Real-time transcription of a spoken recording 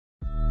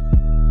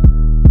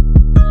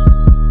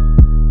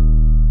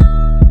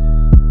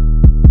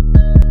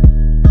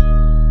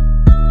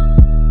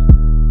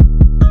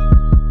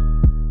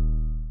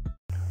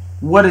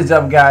What is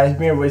up, guys?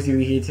 Me and Royce here.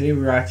 Today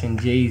we're watching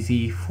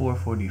Jay-Z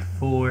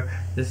 444.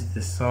 This is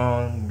the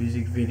song,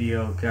 music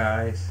video,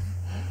 guys.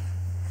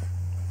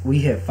 We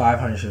hit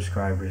 500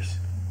 subscribers.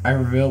 I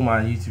revealed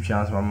my YouTube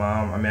channel to my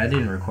mom. I mean, I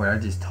didn't record. I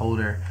just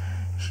told her.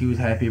 She was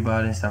happy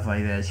about it and stuff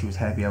like that. She was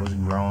happy I was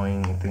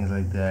growing and things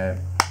like that.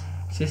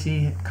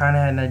 She kind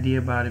of had an idea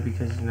about it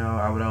because, you know,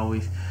 I would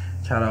always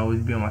try to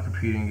be on my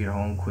computer and get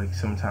home quick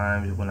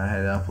sometimes when I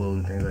had to upload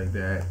and things like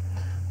that.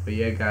 But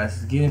yeah, guys,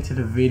 let's get into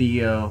the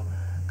video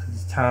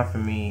because it's time for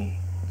me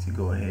to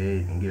go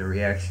ahead and get a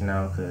reaction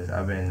out because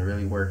I've been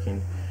really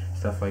working,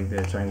 stuff like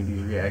that, trying to get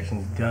these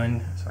reactions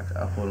done so I can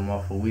upload them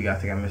off a week. I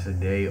think I missed a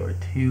day or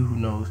two, who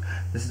knows.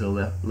 This is a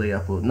late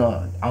upload.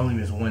 No, I only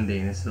missed one day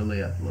and this is a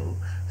late upload.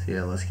 So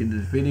yeah, let's get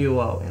this video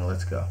out and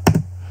let's go.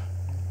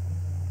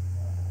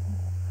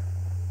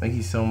 Thank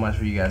you so much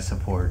for you guys'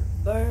 support.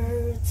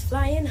 Birds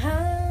flying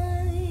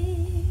high,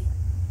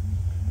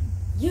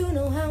 you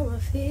know how I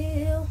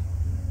feel.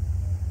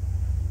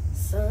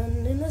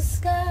 Sun in the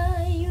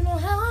sky, you know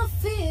how I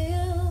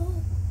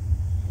feel.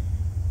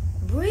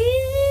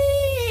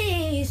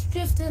 Breeze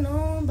drifting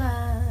on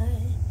by,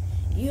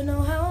 you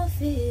know how I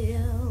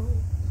feel.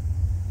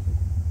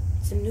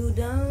 It's a new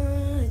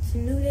dawn, it's a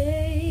new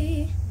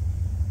day,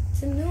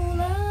 it's a new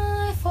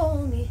life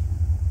for me,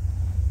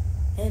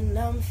 and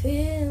I'm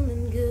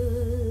feeling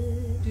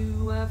good.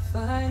 Do I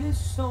find it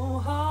so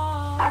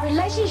hard? A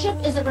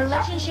relationship is a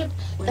relationship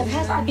that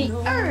has to be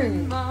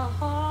earned.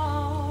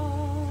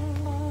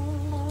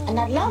 And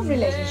I love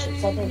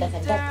relationships. I think they're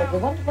fantastic, they're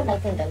wonderful, I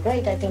think they're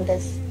great. I think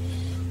there's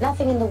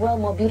nothing in the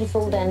world more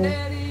beautiful than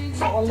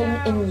falling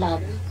in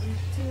love.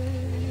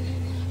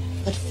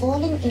 But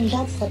falling in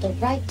love for the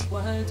right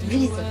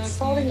reasons,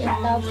 falling in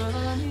love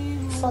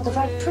for the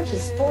right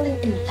purpose, falling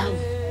in love,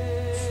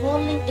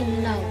 falling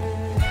in love.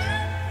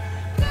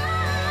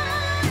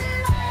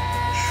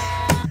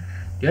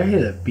 Y'all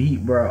hear the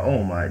beat, bro?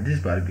 Oh my, this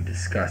about to be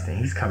disgusting.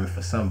 He's coming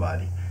for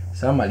somebody.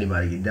 Somebody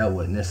about to get dealt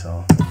with in this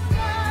song.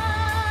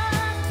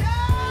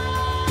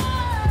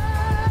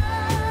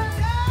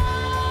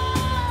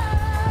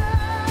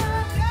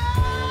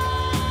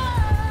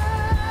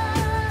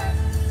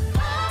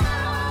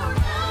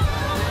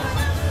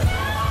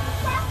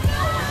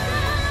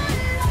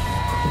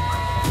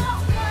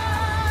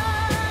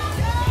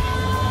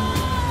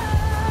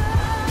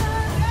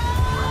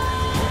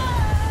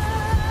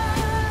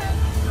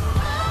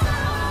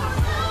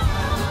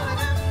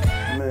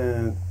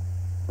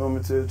 Want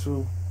me to tell the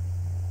truth?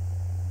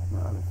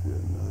 Nah, I didn't feel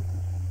nothing.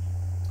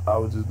 I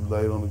was just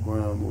laid on the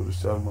ground with a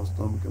shot in my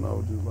stomach, and I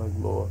was just like,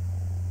 Lord,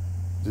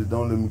 just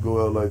don't let me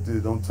go out like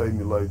this. Don't take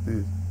me like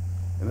this.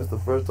 And it's the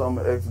first time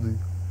I actually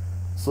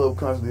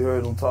subconsciously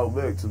heard him talk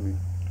back to me.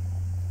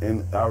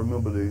 And I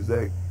remember the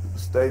exact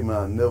statement.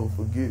 I never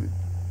forget it.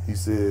 He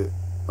said,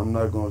 I'm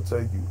not going to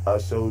take you. I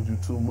showed you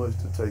too much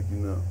to take you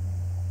now.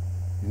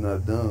 You're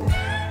not done.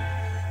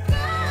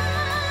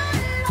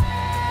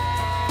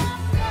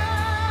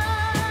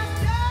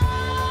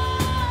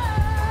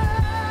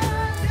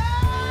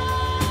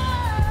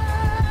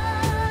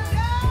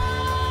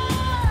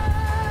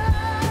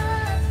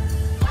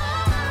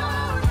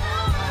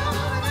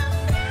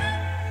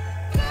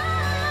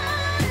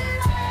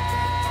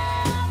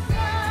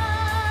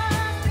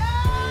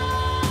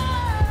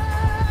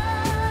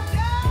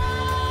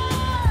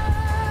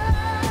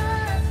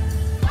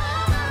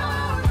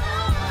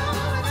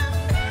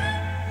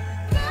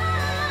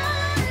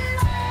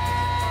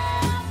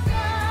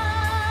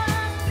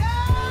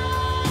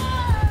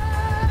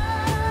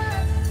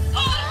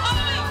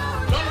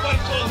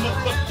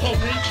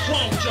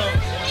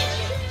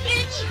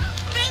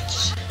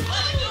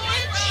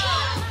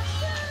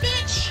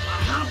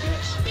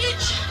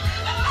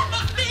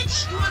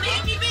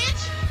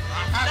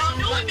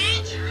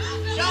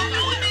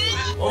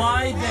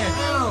 Alright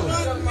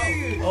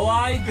then.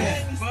 Alright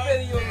then. You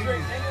spinning your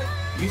drink, nigga?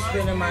 You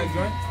spinning my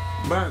drink?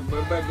 But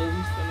you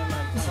spinning my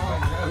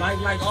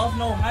drink. Like off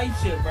no hype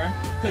shit, bro.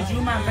 Cause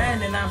you my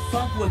man and I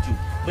fuck with you.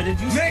 But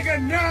if you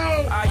nigga, no!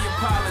 I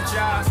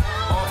apologize.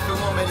 Off the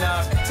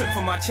womanized. Took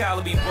for my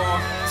child to be born.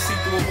 See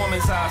through a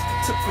woman's eyes.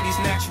 Took for these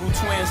natural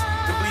twins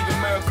to believe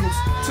in miracles.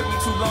 Took me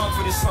too long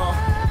for this song.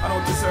 I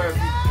don't deserve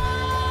you.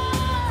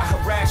 I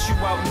harassed you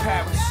out in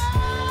Paris.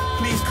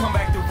 Please come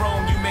back to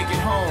Rome, you make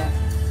it home.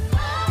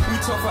 We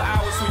talked for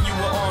hours when you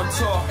were on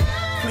tour.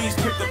 Please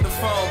pick up the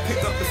phone,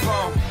 pick up the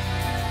phone.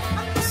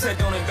 I said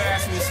don't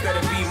embarrass me, instead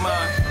of be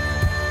mine.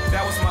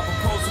 That was my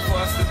proposal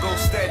for us to go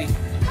steady.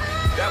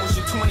 That was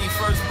your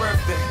 21st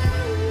birthday.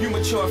 You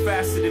matured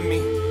faster than me,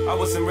 I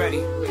wasn't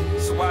ready.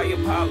 So I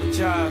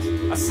apologize,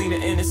 I seen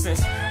the innocence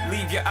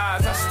leave your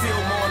eyes, I still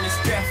mourn this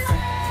death.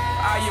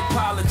 I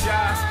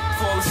apologize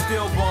for all the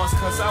stillborns,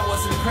 cause I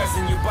wasn't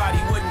present, your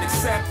body wouldn't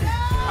accept it.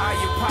 I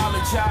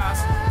apologize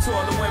to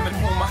all the women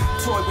whom I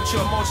toyed with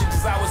your emotion,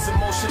 cause I was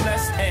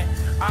emotionless. And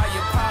I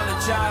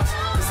apologize,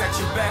 cause at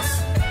your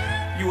best,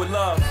 you were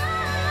love.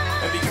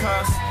 And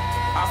because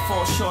I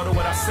fall short of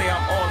what I say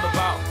I'm all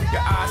about.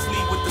 Your eyes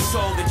lead with the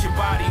soul that your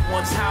body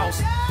once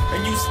housed,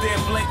 and you stare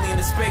blankly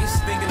into space,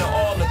 thinking of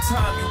all the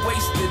time you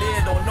wasted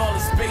it on all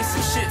this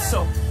basic shit.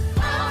 So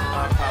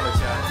I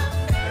apologize.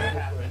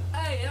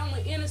 Hey, I'm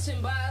an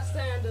innocent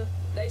bystander.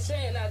 They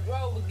saying I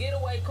drove a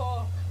getaway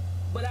car,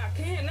 but I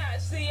cannot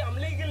see. I'm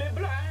legally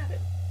blind.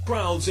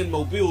 Crowds in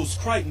Mobile's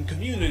Crichton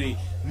community,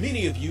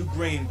 many of you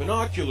bring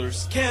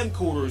binoculars,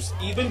 camcorders,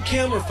 even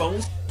camera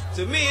phones.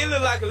 To me, it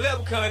look like a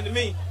leprechaun to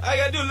me. All I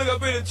gotta do is look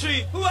up in the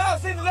tree. Who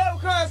else seen the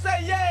leprechaun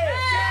say yeah?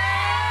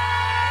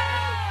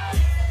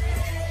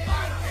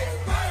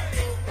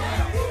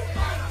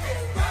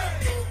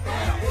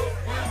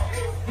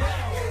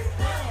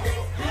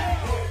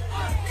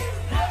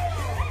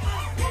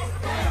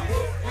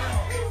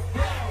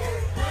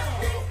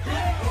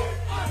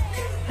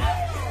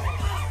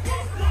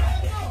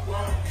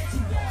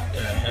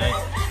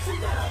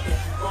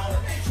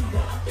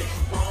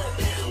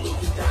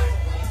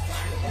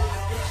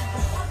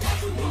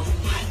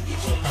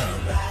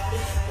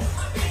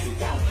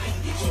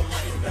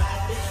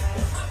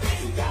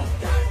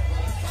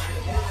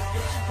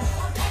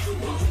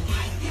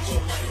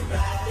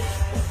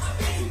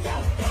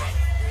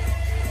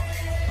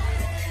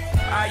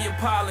 I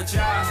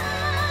apologize.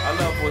 Our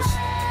love was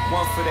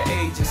one for the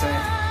ages, and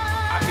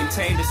I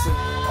contained this and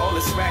all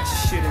this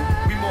ratchet shit, and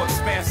we more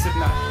expansive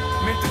now.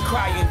 Meant to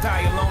cry and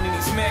die alone in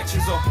these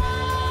matches, or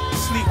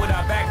sleep with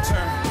our back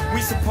turned.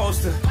 We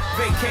supposed to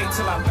vacate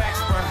till our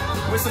backs burn.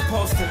 We're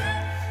supposed to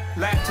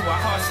laugh till our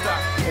hearts stop,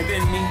 and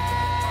then me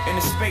in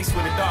the space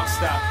where the dark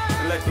stop,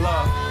 and let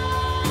love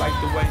light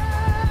the way.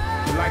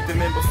 Like the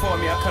men before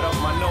me, I cut off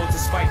my nose to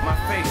spite my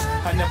face.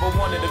 I never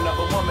wanted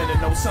another woman to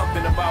know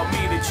something about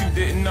me that you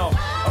didn't know.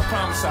 I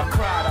promise I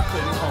cried, I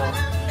couldn't hold.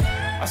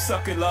 I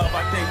suck at love,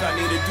 I think I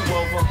need a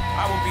do-over.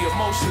 I would be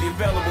emotionally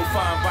available if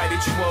I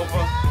invited you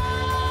over.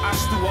 I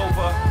stew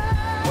over,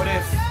 what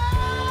if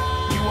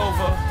you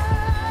over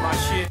my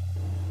shit?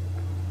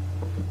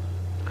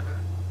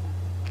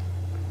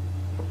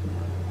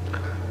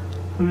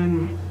 I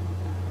mean,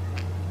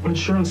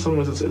 insurance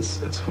songs,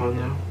 it's fun,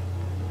 yeah.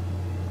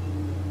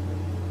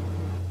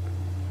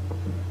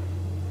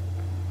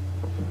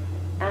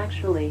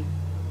 Actually,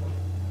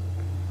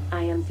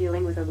 I am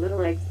dealing with a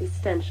little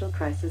existential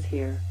crisis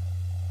here.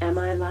 Am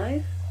I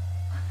alive?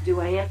 Do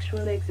I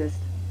actually exist?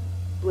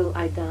 Will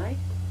I die?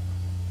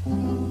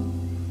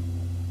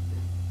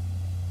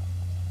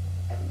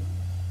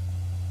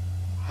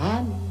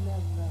 I never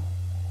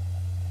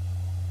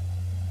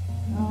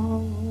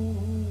know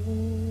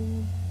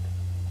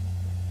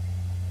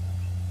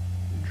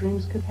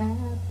dreams could happen.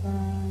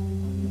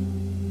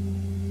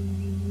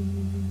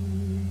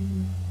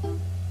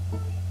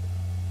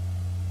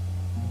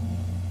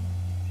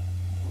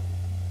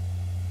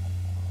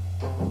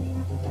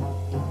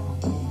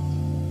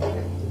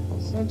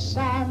 Since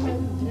I met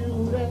you,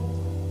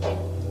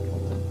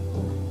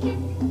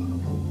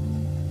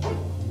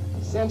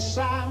 since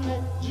I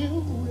met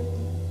you,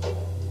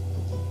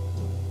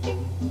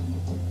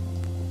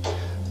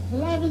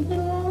 life has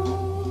been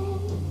wrong.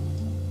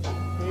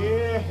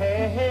 Yeah,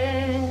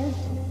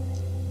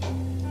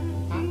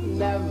 I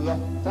never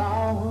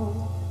thought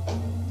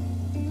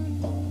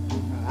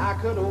I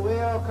could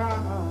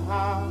welcome.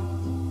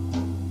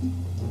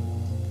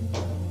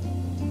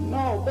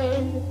 No,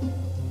 baby,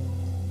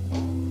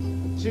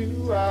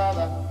 to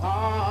other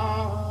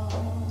hearts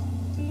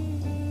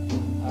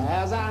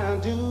as I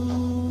do.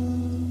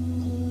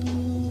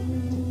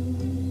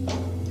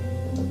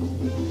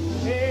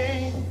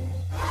 Hey.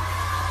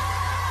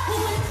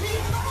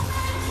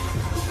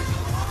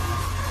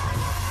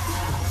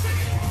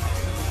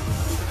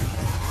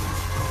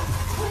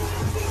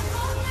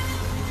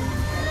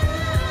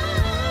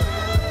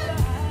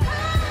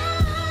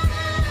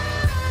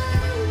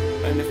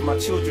 And if my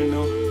children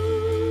knew,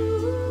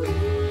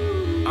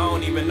 I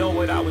don't even know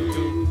what I would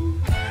do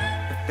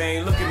if they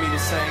ain't look at me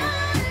the same.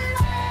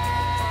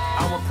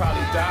 I would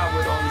probably die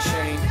with all the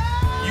shame.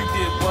 You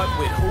did what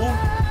with who?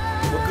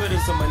 What good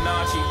is a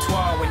menage a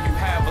trois when you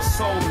have a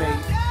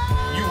soulmate?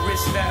 You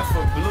risk that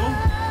for blue?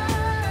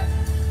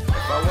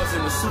 If I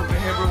wasn't a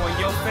superhero in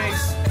your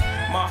face,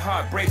 my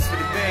heart breaks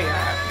for the day. I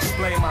have to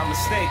explain my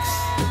mistakes,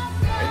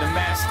 and the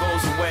mask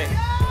goes away,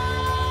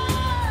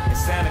 and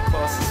Santa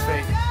Claus is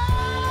fake.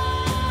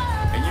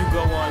 And you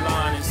go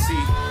online and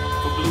see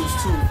for Blues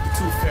 2, the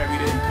Tooth Fairy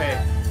didn't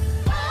pay.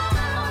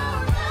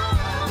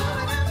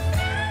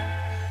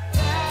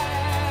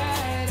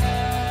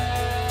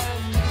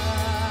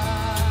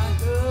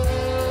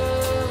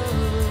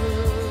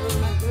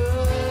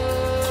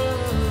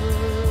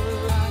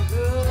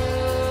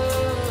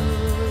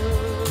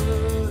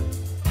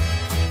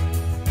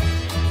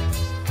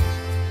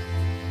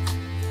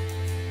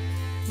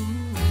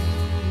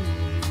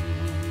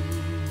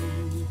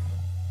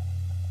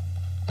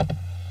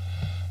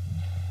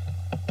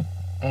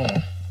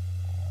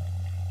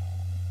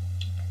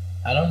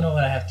 I don't know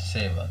what I have to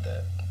say about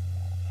that.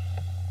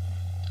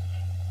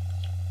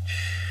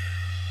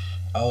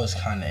 I was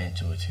kind of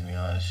into it, to be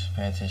honest.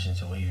 Paying attention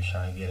to what he was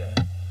trying to get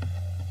at.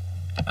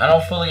 I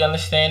don't fully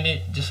understand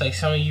it, just like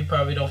some of you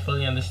probably don't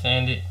fully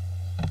understand it.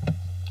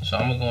 So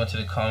I'm gonna go into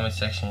the comment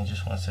section in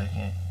just 1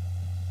 second.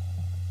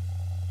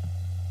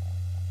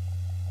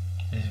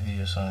 This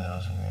video song is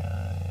also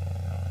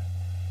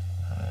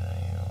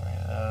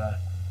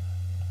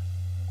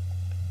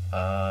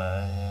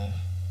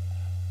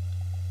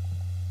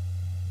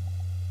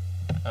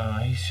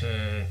he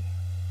said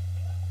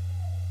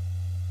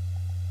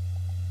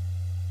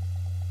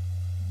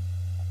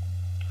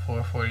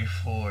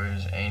 "444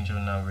 is angel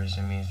numbers.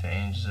 It means the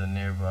angels are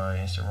nearby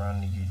and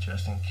surrounding you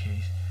just in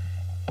case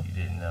you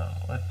didn't know."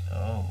 What?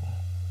 Oh,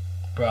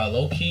 bro,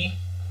 low key,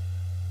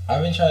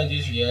 I've been trying to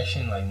do this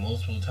reaction like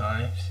multiple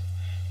times,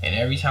 and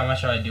every time I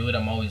try to do it,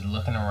 I'm always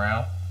looking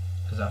around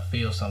because I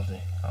feel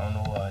something. I don't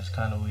know why. It's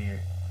kind of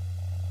weird.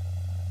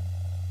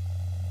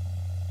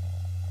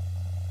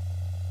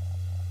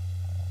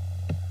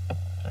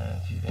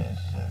 And two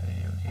dances in the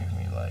video gave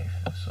me life.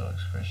 So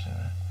expression.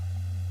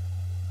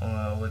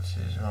 What's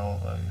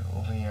wrong with you?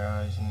 Open your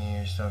eyes and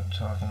ears. Stop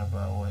talking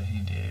about what he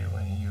did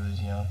when he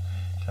was young.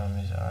 Tell him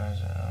his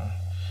eyes.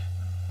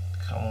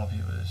 Come on,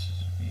 people. This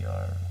is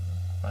VR.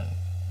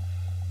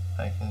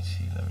 I can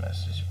see the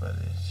message, but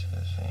it's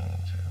a thing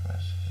to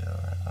message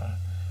over.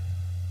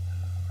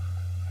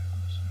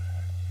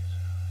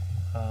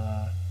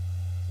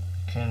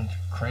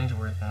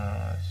 Cringeworthy.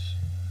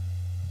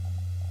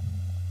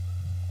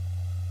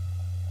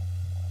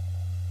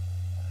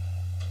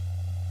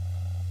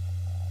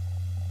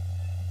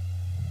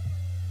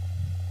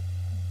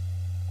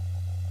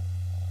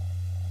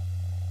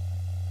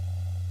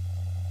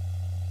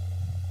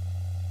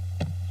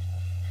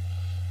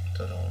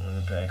 The woman in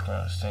the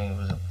background saying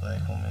was a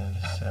black woman in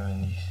the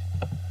 70s.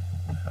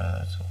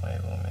 That's a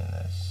white woman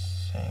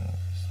that's saying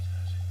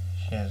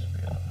she has a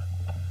beard on.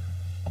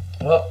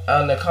 Well,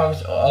 on the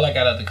comments, all I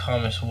got out of the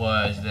comments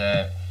was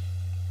that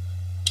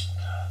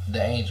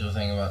the angel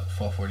thing about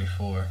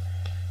 444.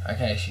 I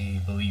can actually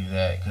believe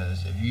that,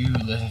 because if you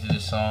listen to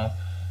this song,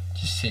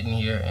 just sitting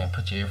here and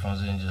put your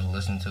earphones in and just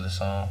listen to the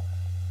song,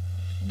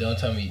 don't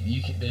tell me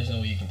you can. There's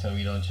no way you can tell me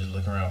you don't just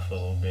look around for a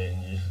little bit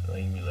and just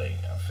like be like,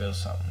 I feel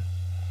something.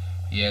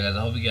 Yeah, guys, I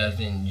hope you guys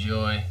did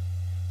enjoy.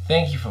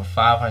 Thank you for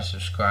 500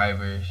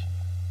 subscribers.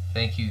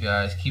 Thank you,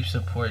 guys. Keep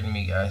supporting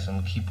me, guys. I'm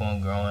gonna keep on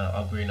growing,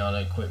 upgrading all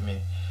the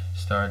equipment,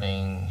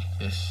 starting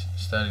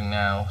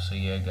now. So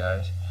yeah,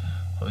 guys,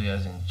 hope you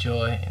guys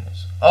enjoy, and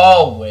as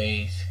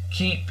always,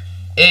 keep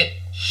it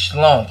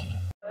schlonky.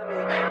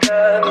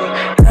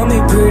 Tell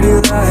me pretty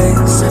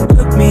lies,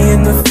 look me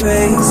in the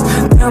face,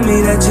 tell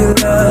me that you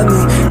love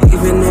me,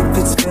 even if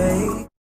it's fake.